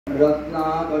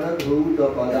রত্নাকর ধৌত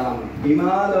পদাম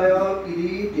হিমালয়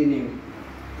কিরীটিনী।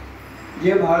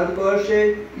 যে ভারতবর্ষের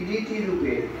কিরীটি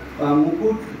রূপে বা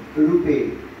মুকুট রূপে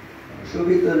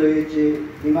শোভিত রয়েছে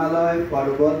হিমালয়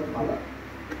পর্বতমালা।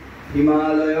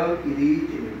 হিমালয়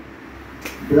কিরীটিনী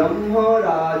ব্রহ্ম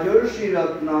রাজর্ষি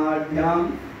রত্নাঢ্যাম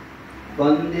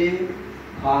বন্দে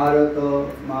ভারত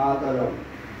মাতরম।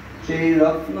 সেই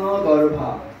রত্ন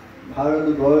গর্ভা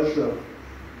ভারতবর্ষ,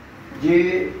 যে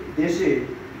দেশে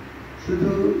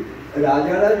শুধু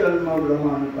রাজারা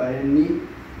জন্মগ্রহণ করেননি,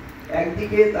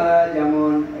 একদিকে তারা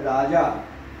যেমন রাজা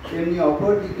তেমনি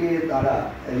অপরদিকে তারা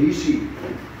ঋষি,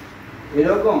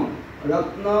 এরকম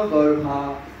রত্ন গর্ভা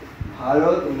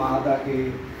ভারত মাতাকে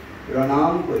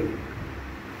প্রণাম করি।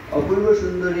 অপূর্ব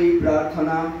সুন্দরী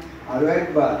প্রার্থনা আরো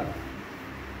একবার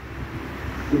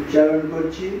উচ্চারণ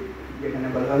করছি, যেখানে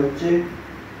বলা হচ্ছে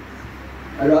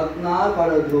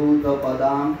রত্নাকর ধৌত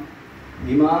পদাম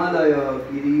হিমালয়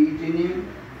কিরীটিনী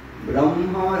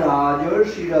ব্রহ্ম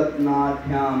রাজর্ষি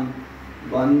রত্নাঢ্যাম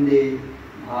বন্দে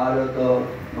ভারত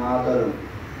মাতরম।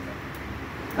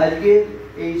 আজকে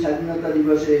এই স্বাধীনতা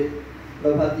দিবসের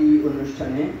প্রভাতী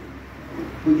অনুষ্ঠানে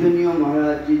পূজনীয়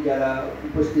মহারাজজি যারা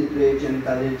উপস্থিত রয়েছেন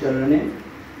তাদের চরণে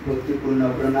ভক্তিপূর্ণ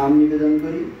প্রণাম নিবেদন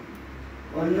করি।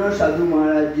 অন্য সাধু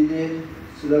মহারাজজিদের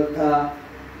শ্রদ্ধা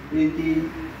প্রীতি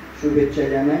শুভেচ্ছা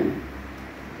জানাই।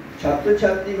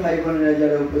 ছাত্রছাত্রী ভাই বোনেরা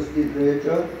যারা উপস্থিত রয়েছ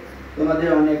তোমাদের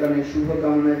অনেক অনেক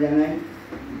শুভকামনা জানাই।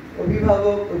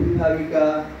 অভিভাবক অভিভাবিকা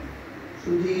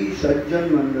সুধী সজ্জন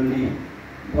মণ্ডলী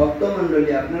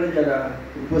ভক্তমণ্ডলী আপনারা যারা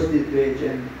উপস্থিত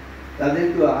রয়েছেন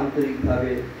তাদেরকেও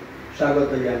আন্তরিকভাবে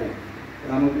স্বাগত জানাই।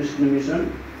 রামকৃষ্ণ মিশন,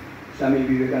 স্বামী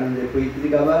বিবেকানন্দের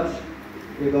পৈতৃক আবাস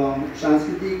এবং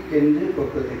সাংস্কৃতিক কেন্দ্রের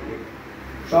পক্ষ থেকে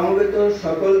সমবেত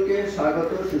সকলকে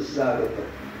স্বাগত সুস্বাগত।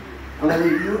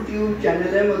 আমাদের ইউটিউব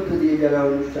চ্যানেলের মধ্য দিয়ে যারা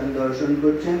অনুষ্ঠান দর্শন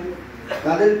করছেন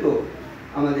তাদেরকেও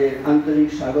আমাদের আন্তরিক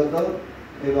স্বাগত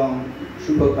এবং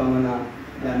শুভকামনা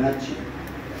জানাচ্ছি।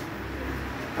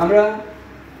 আমরা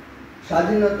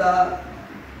স্বাধীনতা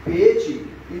পেয়েছি,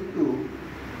 কিন্তু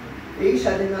এই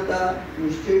স্বাধীনতা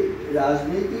নিশ্চয়ই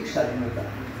রাজনৈতিক স্বাধীনতা।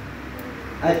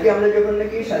 আজকে আমরা যখন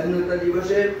নাকি স্বাধীনতা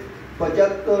দিবসের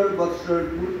 ৭৫ বৎসর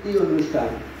পূর্তি অনুষ্ঠান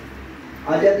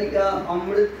আজাদি কা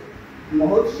অমৃত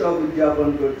মহোৎসব উদযাপন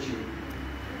করছি,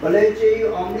 বলে যে এই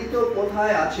অমৃত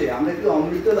কোথায় আছে? আমরা কি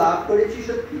অমৃত লাভ করেছি?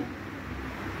 সত্যি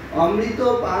অমৃত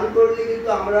পান করলে কিন্তু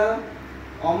আমরা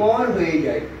অমর হয়ে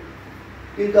যাই,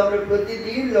 কিন্তু আমরা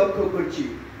প্রতিদিন লক্ষ্য করছি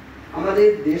আমাদের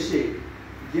দেশে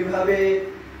যেভাবে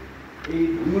এই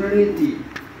দুর্নীতি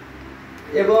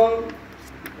এবং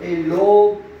এই লোভ,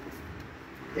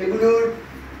 এগুলোর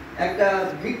একটা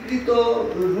বিকৃত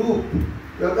রূপ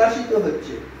প্রকাশিত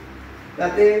হচ্ছে,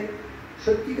 তাতে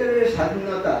সত্যিকারের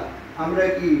স্বাধীনতা আমরা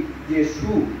কি যে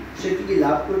সুখ সেটি কি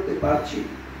লাভ করতে পারছি?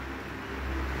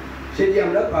 সেটি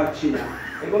আমরা পারছি না।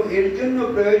 এবং এর জন্য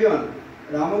প্রয়োজন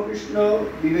রামকৃষ্ণ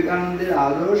বিবেকানন্দের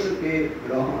আদর্শকে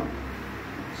গ্রহণ।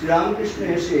 শ্রীরামকৃষ্ণ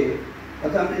এসে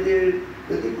কথামৃতের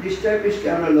প্রতি পৃষ্ঠায়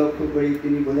পৃষ্ঠায় আমরা লক্ষ্য করি,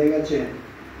 তিনি বলে গেছেন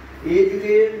এই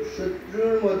যুগের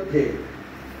শত্রুর মধ্যে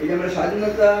এই যে আমরা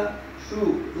স্বাধীনতা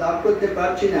সুখ লাভ করতে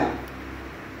পারছি না,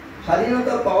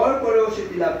 স্বাধীনতা পাওয়ার পরেও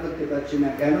সেটি লাভ করতে পারছি না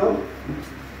কেন?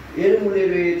 এর মূলে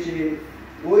রয়েছে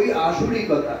ওই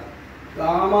আসুরিকতা,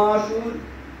 কামাসুর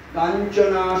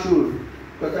কাঞ্চনাসুর।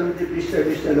 কথামৃতের পৃষ্ঠায়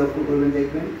পৃষ্ঠায় লক্ষ্য করবেন,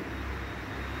 দেখবেন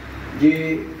যে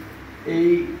এই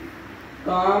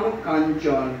কাম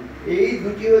কাঞ্চন এই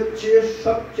দুটি হচ্ছে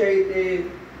সবচাইতে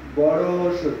বড়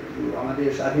শত্রু আমাদের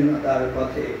স্বাধীনতার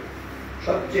পথে,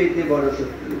 সবচাইতে বড়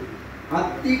শত্রু।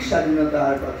 আত্মিক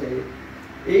স্বাধীনতার পথে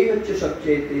এই হচ্ছে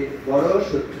সবচাইতে বড়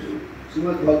শত্রু।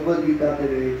 শ্রীমদ্ ভগবদ গীতাতে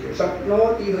রয়েছে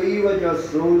স্বপ্নতি হৈব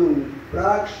শ্রৌরুম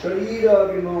প্রাক শরীর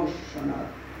বিমোশনাৎ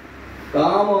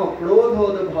কাম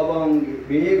ক্রোধোদ্ভবং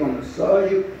বেগম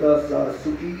সযুক্ত স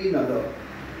সুখী নদ।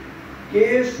 কে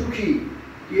সুখী,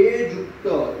 কে যুক্ত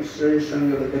ঈশ্বরের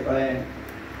সঙ্গে হতে পারেন,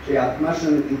 সে আত্মার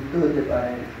সঙ্গে যুক্ত হতে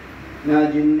পারেন না,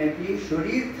 যিনি নাকি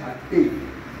শরীর থাকতেই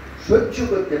সহ্য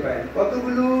করতে পারেন।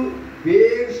 কতগুলো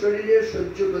বেগ শরীরে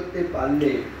সহ্য করতে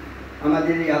পারলে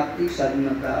আমাদের এই আত্মিক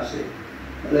স্বাধীনতা আসে।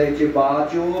 বলা হয়েছে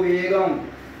বাচো বেগম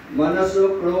মনসো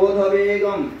ক্রোধ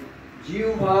বেগম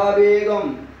জিহ্বা বেগম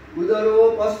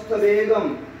উদরোপস্থ বেগম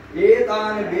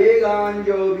এতান বেগাঞ্জ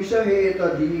বিষহেত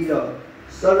ধীর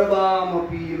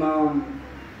সর্বামপি মাম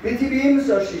পৃথিবীম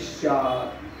সশিষ্যাৎ।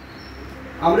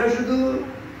 আমরা শুধু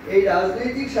এই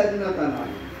রাজনৈতিক স্বাধীনতা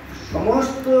নয়,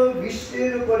 সমস্ত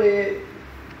বিশ্বের উপরে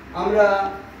আমরা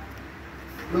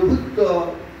প্রভুত্ব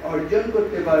অর্জন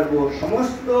করতে পারবো,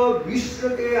 সমস্ত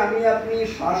বিশ্বকে আমি আপনি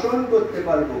শাসন করতে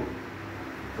পারবো।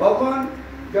 কখন?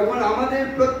 যখন আমাদের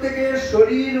প্রত্যেকের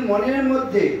শরীর মনের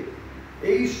মধ্যে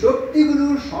এই শক্তিগুলো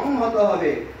সংহত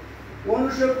হবে, কোন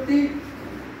শক্তি?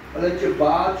 বলা হচ্ছে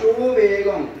বাচো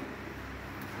বেগম,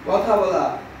 কথা বলা।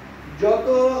 যত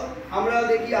আমরা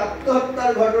দেখি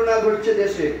আত্মহত্যার ঘটনা ঘটছে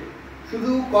দেশে,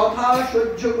 শুধু কথা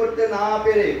সহ্য করতে না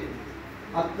পেরে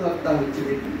আত্মহত্যা হচ্ছে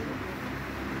দেখি।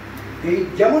 এই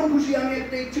যেমন খুশি আমি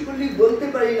একটা ইচ্ছে করলেই বলতে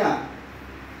পারি না,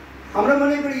 আমরা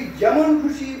মনে করি যেমন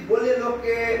খুশি বলে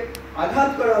লোককে আঘাত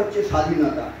করা হচ্ছে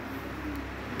স্বাধীনতা।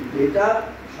 এটা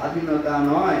স্বাধীনতা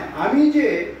নয়। আমি যে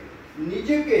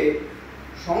নিজেকে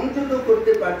সংযত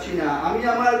করতে পারছি না, আমি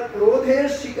আমার ক্রোধের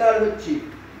শিকার হচ্ছি,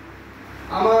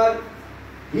 আমার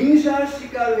হিংসার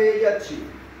শিকার হয়ে যাচ্ছি,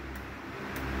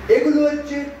 এগুলো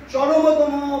হচ্ছে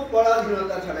চরমতম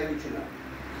পরাধীনতা ছাড়া কিছু না।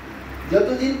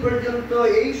 যতদিন পর্যন্ত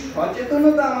এই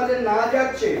সচেতনতা আমাদের না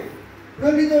যাচ্ছে,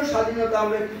 প্রকৃত স্বাধীনতা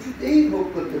আমরা কিছুতেই ভোগ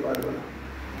করতে পারবো না।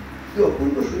 কি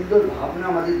অপূর্ব সুন্দর ভাবনা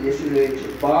আমাদের দেশে রয়েছে।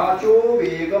 বাচো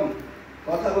বেগম,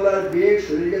 কথা বলার বেগ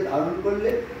শরীরে ধারণ করলে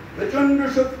প্রচন্ড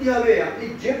শক্তি হবে। আপনি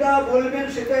যেটা বলবেন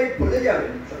সেটাই বলে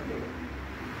যাবেন।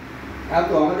 এত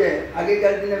আমাদের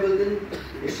আগেকার দিনে বলতেন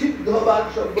সিদ্ধবাদ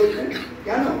সব বলতেন।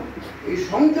 কেন? এই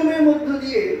সংযমের মধ্য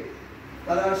দিয়ে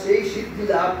তারা সেই সিদ্ধি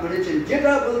লাভ করেছেন,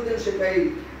 যেটা বলতেন সেটাই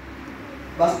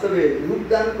বাস্তবে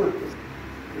রূপদান করতেন।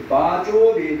 বাচো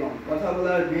বেগম, কথা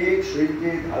বলার বেগ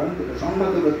শরীরে ধারণ করতে,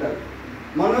 সংহত করতে হবে।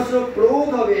 মনস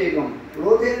ক্রোধ বেগম,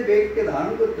 ক্রোধের বেগকে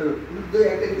ধারণ করতে হবে। ক্রুদ্ধ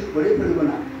একটা কিছু করে ফেলবো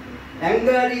না।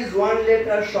 Anger is one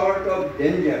letter short of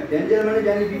danger. Danger মানে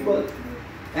জানি বিপদ।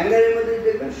 অ্যাঙ্গারের মধ্যে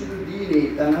দেখবেন শুধু ডি নেই,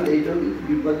 তা নাহলে এটাও কিন্তু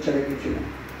বিপদ ছাড়া কিছু না।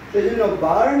 সেই জন্য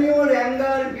burn your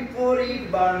anger before it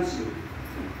Burns you.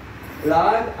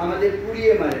 রাগ আমাদের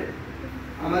পুড়িয়ে মারে,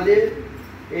 আমাদের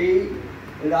এই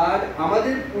রাগ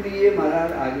আমাদের পুড়িয়ে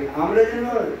মারার আগে আমরা যেন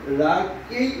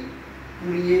রাগকেই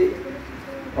পুড়িয়ে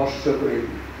ভস্ম করে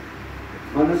দিই।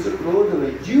 মানুষ ক্রোধ হবে।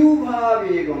 জিহ্বা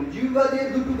বেগম, জিহ্বা দিয়ে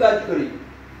দুটো কাজ করি,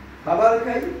 খাবার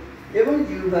খাই এবং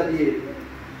জিহ্বা দিয়ে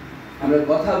আমরা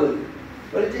কথা বলি।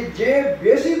 বলেছে যে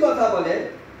বেশি কথা বলে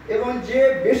এবং যে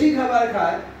বেশি খাবার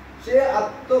খায় সে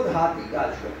আত্মঘাতী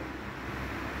কাজ করে।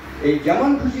 এই যেমন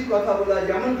খুশি কথা বলা,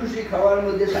 যেমন খুশি খাওয়ার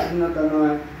মধ্যে স্বাধীনতা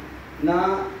নয় না।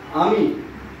 আমি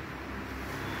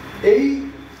এই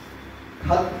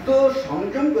খাদ্য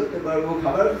সংযম করতে পারবো,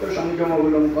 খাবার সংযম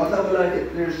অবলম্বন, কথা বলার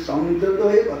ক্ষেত্রে সংযত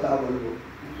হয়ে কথা বলবো,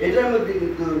 এটার মধ্যে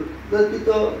কিন্তু প্রকৃত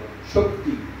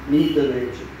শক্তি নিহিত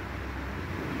রয়েছে।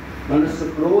 মানুষ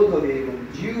ক্রোধ হবে এবং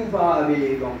জিহ্বা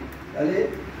বেগম। তাহলে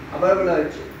আবার বলা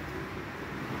হচ্ছে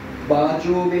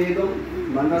বাচো বেগম,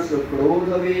 मनस क्रोध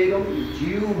बेगम,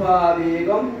 जिह्वा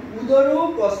बेगम, उदरो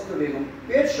कष्ट बेगम।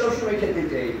 पेट सब समय खेते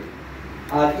चाहिए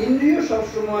और इंद्रिय सब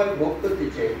समय भोग करते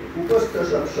चाहिए। उपस्थ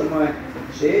सब समय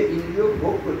से इंद्रिय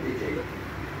भोग करते चाहिए।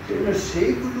 সেজন্য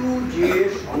সেইগুলো যে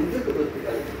সংযত করতে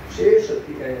পারে সে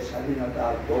সত্যিকারের স্বাধীনতা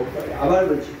ভোগ করে। আবার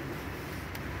বলছি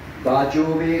বাচো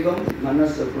বেগম,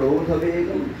 मनस क्रोध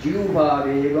बेगम, जिह्वा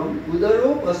बेगम, उदरो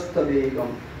कष्ट बेगम,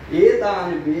 एतान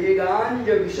बेगांज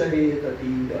विषहेत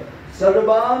तीर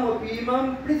सर्वामपीमं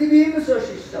पृथिवीं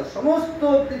सशिष्ट। समस्त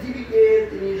पृथिवीके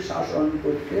তিনি শাসন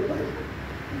করতে পারেন।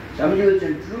 স্বামীজি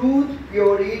বলছেন truth,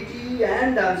 purity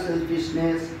and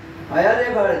unselfishness,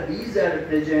 wherever these are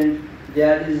present,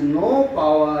 there is no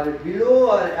power below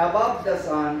or above the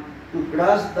sun to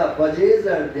crush the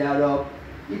possessor thereof.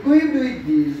 Equipped with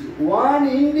these, one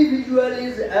individual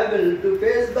is able to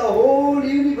face the whole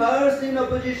universe in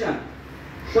opposition.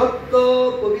 সত্য,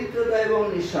 পবিত্রতা এবং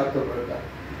নিঃস্বার্থপরতা,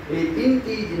 এই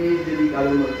তিনটি জিনিস যদি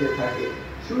কারোর মধ্যে থাকে,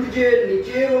 সূর্যের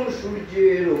নিচে এবং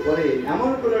সূর্যের উপরে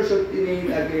এমন কোনো শক্তি নেই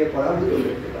তাকে পরাভূত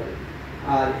করতে পারে।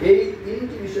 আর এই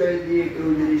তিনটি বিষয় দিয়ে কেউ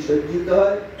যদি সজ্জিত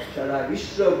হয়, সারা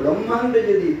বিশ্ব ব্রহ্মাণ্ডে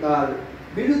যদি তার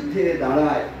বিরুদ্ধে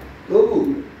দাঁড়ায়, তবু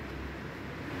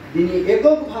তিনি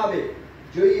এককভাবে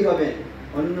জয়ী হবেন,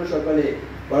 অন্য সকলে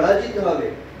পরাজিত হবে।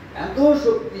 এত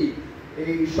শক্তি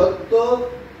এই সত্য,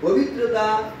 পবিত্রতা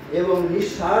এবং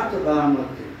নিঃস্বার্থতার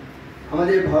মধ্যে।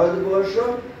 আমাদের ভারতবর্ষ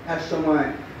এক সময়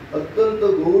অত্যন্ত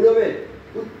গৌরবের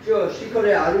উচ্চ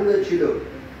শিখরে আরূঢ় ছিল,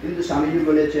 কিন্তু স্বামীজি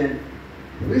বলেছেন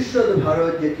ভবিষ্যৎ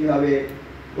ভারত যেটি হবে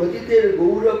অতীতের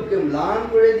গৌরবকে ম্লান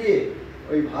করে দিয়ে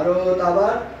ওই ভারত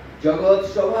আবার জগৎ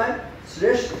সভায়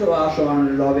শ্রেষ্ঠ আসন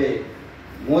লবে।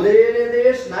 মোদের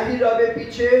দেশ নাহি রবে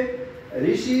পিছে,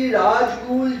 ঋষি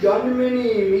রাজকুল জন্মেনি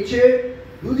মিছে,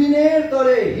 দুদিনের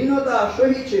তরে হীনতা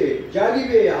সহিছে,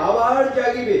 জাগিবে আবার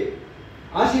জাগিবে,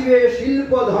 আসিবে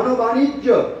শিল্প ধন বাণিজ্য,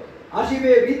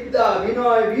 আসিবে বিদ্যা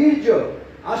বিনয় বীর্য,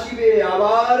 আসিবে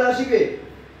আবার আসিবে।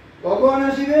 কখন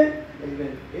আসিবে?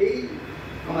 দেখবেন এই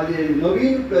আমাদের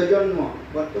নবীন প্রজন্ম,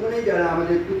 বর্তমানে যারা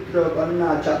আমাদের পুত্র কন্যা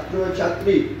ছাত্র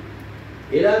ছাত্রী,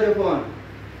 এরা যখন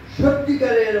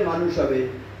সত্যিকারের মানুষ হবে।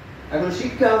 এখন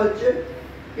শিক্ষা হচ্ছে,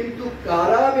 কিন্তু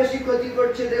কারা বেশি ক্ষতি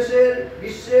করছে দেশের,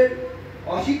 বিশ্বের?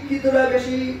 অশিক্ষিতরা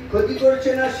বেশি ক্ষতি করছে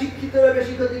না শিক্ষিতরা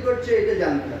বেশি ক্ষতি করছে? এটা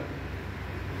জানতে হবে।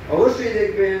 অবশ্যই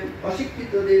দেখবেন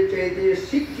অশিক্ষিতদের চাইতে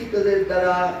শিক্ষিতদের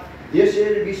দ্বারা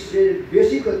দেশের বিশ্বের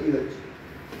বেশি ক্ষতি হচ্ছে।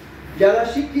 যারা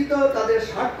শিক্ষিত তাদের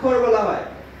সাক্ষর বলা হয়,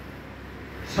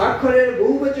 স্বাক্ষরের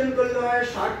বহুবচন করলে হয়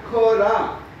সাক্ষরা,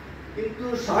 কিন্তু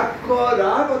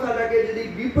সাক্ষরা কথাটাকে যদি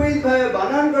বিপরীতভাবে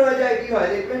বানান করা যায় কি হয়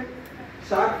দেখবেন,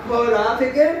 সাক্ষরা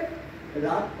থেকে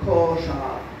রাক্ষসা।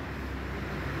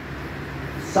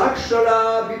 সাক্ষরা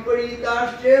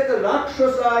বিপরীতাশ্চেত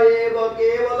রাক্ষসা এব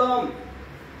কেবলম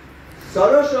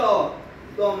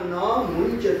সরসত্বম না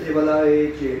মুঞ্চতে বলা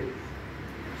হয়েছে।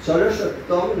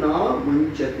 সরসত্বম না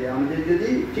মুঞ্চতে, আমাদের যদি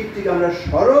ঠিক ঠিক আমরা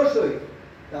সরস হই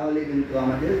তাহলে কিন্তু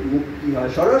আমাদের মুক্তি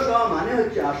হয়। সরস হওয়া মানে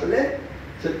হচ্ছে আসলে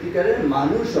সত্যিকারের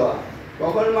মানুষ হওয়া।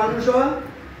 কখন মানুষ হওয়া?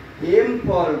 এম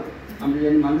ফর, আমরা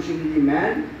জানি মানুষ ইংরেজি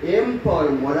man, M for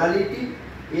morality,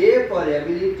 A for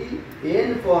ability, N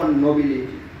for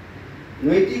nobility.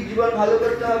 নৈতিক জীবন ভালো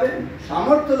করতে হবে,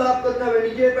 সামর্থ্য লাভ করতে হবে,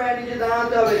 নিজের পায়ে নিজে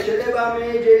দাঁড়াতে হবে। ছেলে বা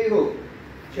মেয়ে যেই হোক,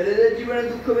 ছেলেদের জীবনে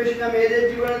দুঃখ বেশি না মেয়েদের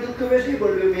জীবনে দুঃখ বেশি?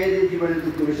 বলবে মেয়েদের জীবনে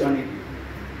দুঃখ বেশি অনেক।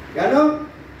 কেন?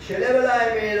 ছেলেবেলায়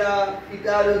মেয়েরা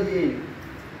পিতার অধীন,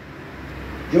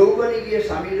 যৌবনে গিয়ে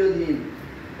স্বামীর অধীন,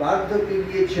 বার্ধক্যে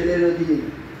গিয়ে ছেলের অধীন।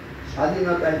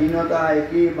 স্বাধীনতাহীনতায়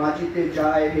কে বাঁচিতে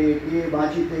চায় হে, কে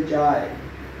বাঁচিতে চায়?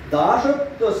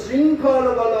 দাসত্ব শৃঙ্খল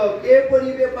বল কে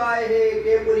পরিবে পায় হে,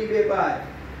 কে পরিবে পায়?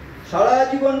 সারা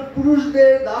জীবন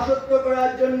পুরুষদের দাসত্ব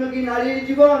করার জন্য কি নারীর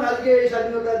জীবন? আজকে এই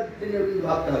স্বাধীনতার দিনে কিন্তু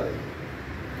ভাবতে হবে।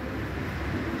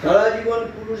 সারা জীবন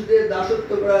পুরুষদের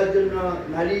দাসত্ব করার জন্য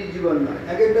নারীর জীবন নয়।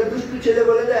 এক একটা দুষ্টু ছেলে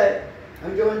বলে দেয়,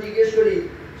 আমি যখন জিজ্ঞেস করি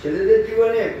ছেলেদের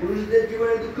জীবনে পুরুষদের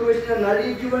জীবনে দুঃখ বেশি না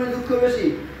নারীর জীবনে দুঃখ বেশি,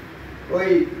 ওই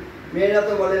মেয়েরা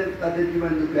তো বলেন তাদের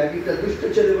জীবনে দুঃখ। এক একটা দুষ্ট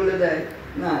ছেলে বলে দেয়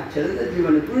না ছেলেদের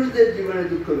জীবনে পুরুষদের জীবনে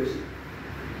দুঃখ বেশি।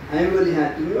 আমি বলি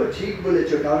হ্যাঁ তুমিও ঠিক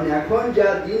বলেছো, কারণ এখন যা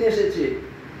দিন এসেছে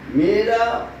মেয়েরা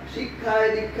শিক্ষায়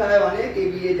দীক্ষায় অনেক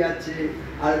এগিয়ে যাচ্ছে,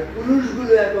 আর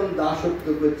পুরুষগুলো এখন দাসত্ব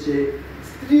করছে,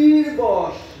 স্ত্রীর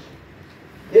বশ।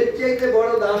 এর চাইতে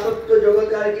বড় দাসত্ব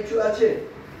জগতে আর কিছু আছে?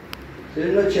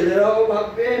 সেজন্য ছেলেরাও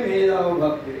ভাববে মেয়েরাও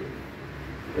ভাববে।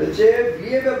 বলছে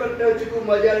বিয়ে ব্যাপারটা হচ্ছে খুব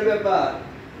মজার ব্যাপার।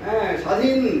 হ্যাঁ,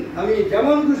 স্বাধীন, আমি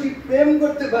যেমন খুশি প্রেম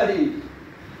করতে পারি।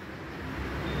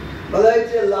 বলা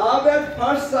হয়েছে লাভ এট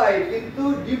ফার্স্ট সাইট, কিন্তু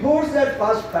ডিভোর্স এট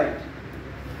ফার্স্ট ফাইট।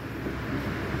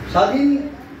 স্বাধীন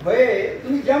হয়ে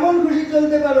তুমি যেমন খুশি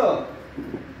চলতে পারো,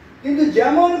 কিন্তু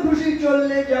যেমন খুশি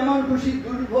চললে যেমন খুশি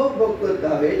দুর্ভোগ ভোগ করতে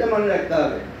হবে, এটা মনে রাখতে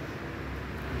হবে।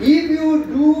 If you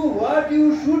do what you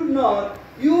should not,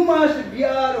 you must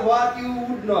bear what you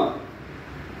would not.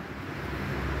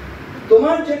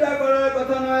 তোমার যেটা করার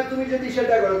কথা নয় তুমি যদি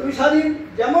সেটা করো, তুমি স্বাধীন,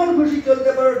 যেমন খুশি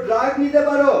চলতে পারো, ড্রাগ নিতে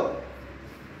পারো,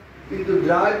 কিন্তু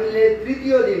ড্রাগ নিলে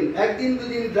তৃতীয় দিন, একদিন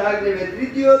দুদিন ড্রাগ নেবে,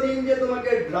 তৃতীয় দিন যে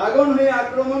তোমাকে ড্রাগন হয়ে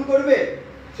আক্রমণ করবে,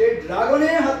 সেই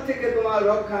ড্রাগনের হাত থেকে তোমার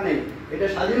রক্ষা নেই। এটা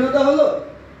স্বাধীনতা হলো?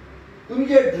 তুমি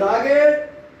যে ড্রাগের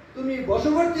তুমি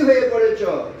বশবর্তী হয়ে পড়েছ,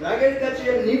 ড্রাগের কাছে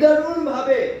নিদারুণ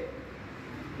ভাবে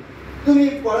তুমি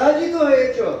পরাজিত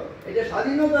হয়েছ, এটা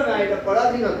স্বাধীনতা না, এটা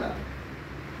পরাধীনতা।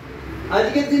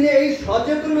 আজকের দিনে এই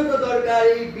সচেতনতা দরকার,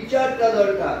 এই বিচারটা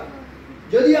দরকার।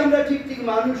 যদি আমরা ঠিক ঠিক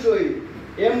মানুষ হই,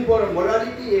 M for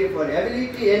morality, A for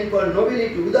ability, N for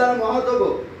nobility, উদার মহতব।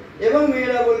 এবং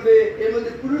মেয়েরা বলবে এর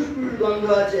মধ্যে পুরুষ পুরুষ দ্বন্দ্ব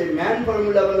আছে, ম্যান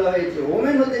ফর্মুলা বলা হয়েছে।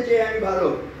 ওমেন হতে চাই আমি ভালো,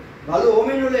 ভালো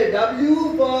ওমেন হলে W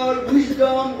for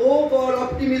wisdom, O for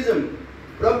optimism.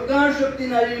 প্রজ্ঞার শক্তি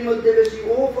নারীর মধ্যে বেশি,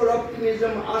 ও ফর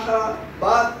অপটিমিজম,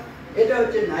 আশাবাদ। এটা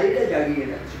হচ্ছে নারীরা জাগিয়ে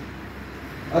যাচ্ছে।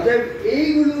 অতএব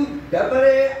এইগুলো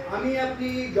ব্যাপারে আমি আপনি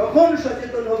যখন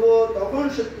সচেতন হব তখন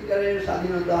সত্যিকারের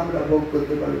স্বাধীনতা আমরা ভোগ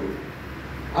করতে পারবো।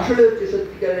 আসলে হচ্ছে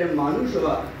সত্যিকারের মানুষ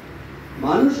হওয়া।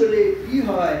 মানুষ হলে কি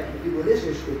হয় এটি বলে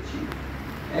শেষ করছি।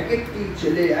 এক একটি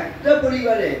ছেলে একটা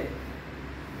পরিবারে,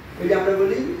 ওই যে আমরা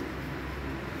বলি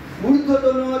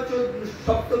ঊর্ধ্বতন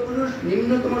সপ্তপুরুষ,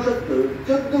 নিম্নতম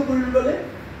 14 পুরুষ বলে,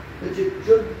 হচ্ছে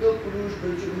 14 পুরুষ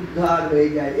বলছে উদ্ধার হয়ে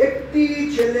যায়। একটি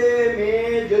ছেলে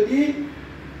মেয়ে যদি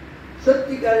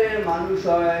সত্যিকারের মানুষ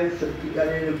হয়,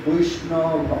 সত্যিকারের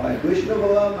বৈষ্ণব হয়। বৈষ্ণব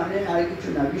হওয়া মানে আর কিছু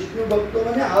না, বিষ্ণু ভক্ত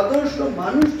মানে আদর্শ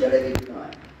মানুষ ছাড়া কিছু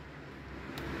নয়।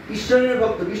 ঈশ্বরের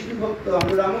ভক্ত, বিষ্ণু ভক্ত,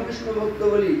 আমরা রামকৃষ্ণ ভক্ত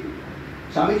বলি,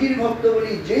 স্বামীজির ভক্ত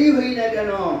বলি, যেই হই না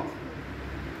কেন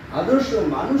আদর্শ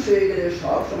মানুষ হয়ে গেলে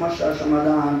সব সমস্যার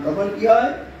সমাধান। তখন কি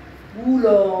হয়?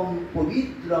 কুলম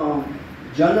পবিত্রম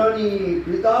জননী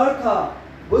কৃতার্থা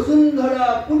বসুন্ধরা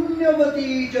পুণ্যবতী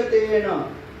চ তেন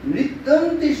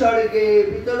নৃত্যন্তি স্বর্গে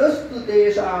পিতরস্তু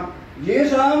তেষাম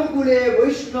येषां कुले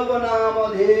वैष्णव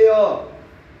नामधेय,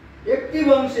 একটি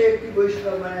বংশে একটি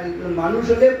বৈষ্ণব মানে একজন মানুষ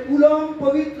হলে কুলম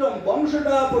পবিত্রম,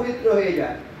 বংশটা পবিত্র হয়ে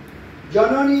যায়।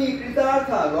 জননী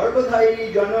কৃতার্থা, গর্ভধারিণী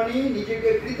জননী নিজেকে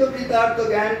কৃতকৃতার্থ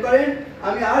জ্ঞান করেন,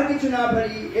 আমি আর কিছু না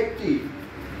পারি। একটি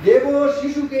দেব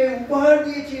শিশুকে উপহার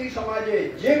দিয়েছি এই সমাজে,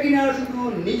 যে কিনা শুধু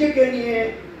নিজেকে নিয়ে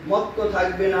মত্ত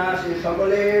থাকবে না, সে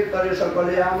সকলের তরে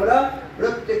সকলে আমরা,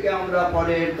 প্রত্যেকে আমরা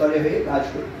পরের তরে হয়ে কাজ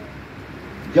করি।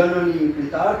 জননী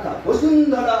কৃতার্থা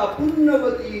বসুন্ধরা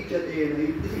পুণ্যবতী চতেন,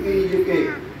 এই পৃথিবী নিজেকে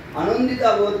আনন্দিতা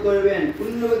বোধ করবেন,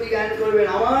 পুণ্যবতী জ্ঞান করবেন।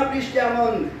 আমার পৃষ্ঠে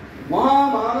এমন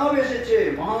মহামানব এসেছে,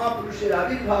 মহাপুরুষের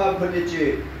আবির্ভাব ঘটেছে,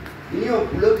 তিনিও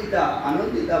পুলকিতা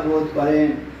আনন্দিতা বোধ করেন।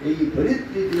 এই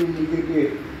ধরিত্রী তিনি নিজেকে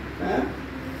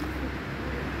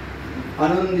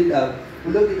আনন্দিতা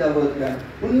পুলকিতা বোধ করেন,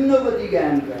 পুণ্যবতী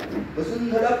জ্ঞান করেন।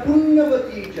 বসুন্ধরা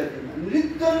পুণ্যবতী চতেন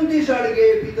নৃত্যন্তি স্বর্গে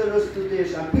পিতরস্তুতে,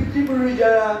 পিতৃপুরুষ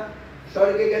যারা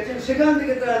স্বর্গে গেছেন সেখান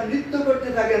থেকে তারা নৃত্য করতে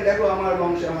থাকেন, দেখো আমার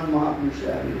বংশে আমার মহাপুরুষের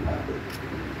আবির্ভাব করছে।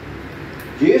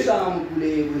 যেসাম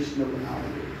কুলে বৈষ্ণব নাম,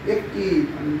 একটি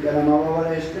যারা মা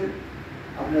বাবারা এসছেন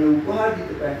আপনারা উপহার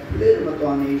দিতে পারেন। ফুলের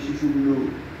মতন এই শিশুগুলো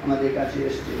আমাদের কাছে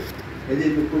এসছে,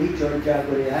 এদেরকে পরিচর্যা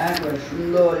করে একবারে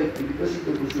সুন্দর একটি বিকশিত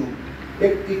কুসুম।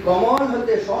 একটি কমল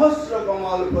হতে সহস্র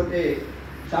কমল ফোটে,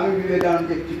 স্বামী বিবেকানন্দ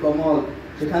একটি কমল,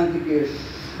 সেখান থেকে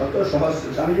শত সহস্র,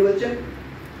 স্বামীজি বলছেন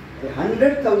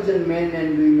 100,000 men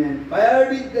and women fired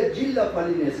with the zeal of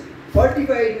holiness,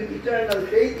 fortified with eternal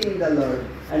faith in the Lord,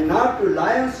 and not to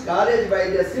lion's courage by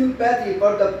their sympathy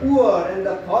for the poor and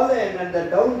the fallen and the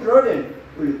downtrodden,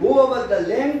 will go over the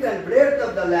length and breadth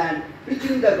of the land,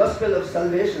 preaching the gospel of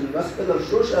salvation, gospel of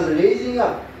social raising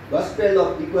up, gospel of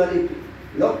equality.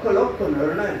 Lakh lakh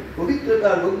নরনারী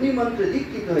পবিত্রতার অগ্নিমন্ত্রে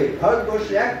দীক্ষিত হয়ে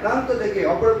ভারতবর্ষে এক প্রান্ত থেকে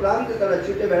অপর প্রান্তে তারা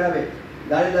ছুটে বেড়াবে,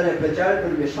 দাঁড়ে দাঁড়ে প্রচার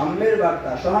করবে সাম্যের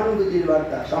বার্তা, সহানুভূতির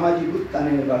বার্তা, সামাজিক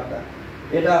উত্থানের বার্তা।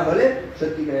 এটা হলে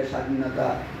সত্যিকারের স্বাধীনতা,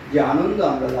 যে আনন্দ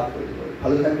আমরা লাভ করতে পারি।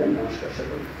 ভালো থাকবেন, নমস্কার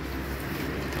সকলকে।